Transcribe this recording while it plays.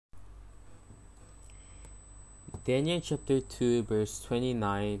Daniel chapter 2, verse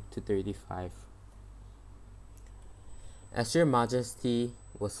 29 to 35. As your majesty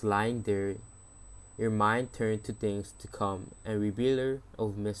was lying there, your mind turned to things to come, and revealer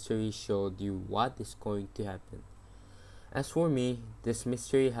of mystery showed you what is going to happen. As for me, this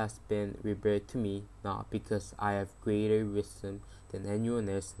mystery has been revealed to me, not because I have greater wisdom than anyone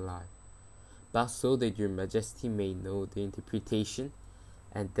else alive, but so that your majesty may know the interpretation,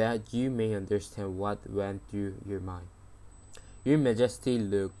 and that you may understand what went through your mind. Your majesty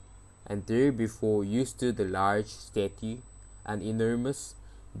looked, and there before you stood a large statue, an enormous,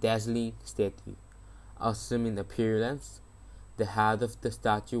 dazzling statue, awesome in appearance. The head of the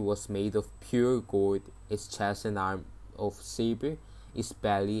statue was made of pure gold, its chest and arm of silver, its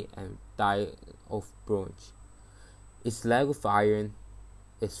belly and thigh of bronze, its leg of iron,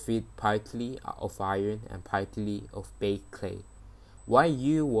 its feet partly of iron and partly of baked clay. While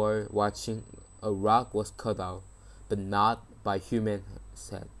you were watching, a rock was cut out, but not by human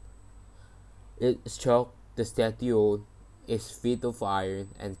hand. It struck the statue on its feet of iron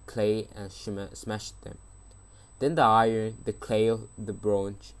and clay and smashed them. Then the iron, the clay, the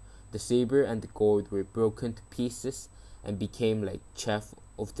bronze, the silver, and the gold were broken to pieces and became like chaff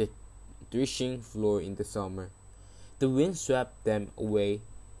of the threshing floor in the summer. The wind swept them away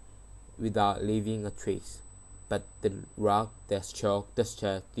without leaving a trace. But the rock that struck the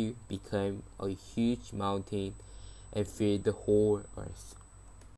statue became a huge mountain and filled the whole earth.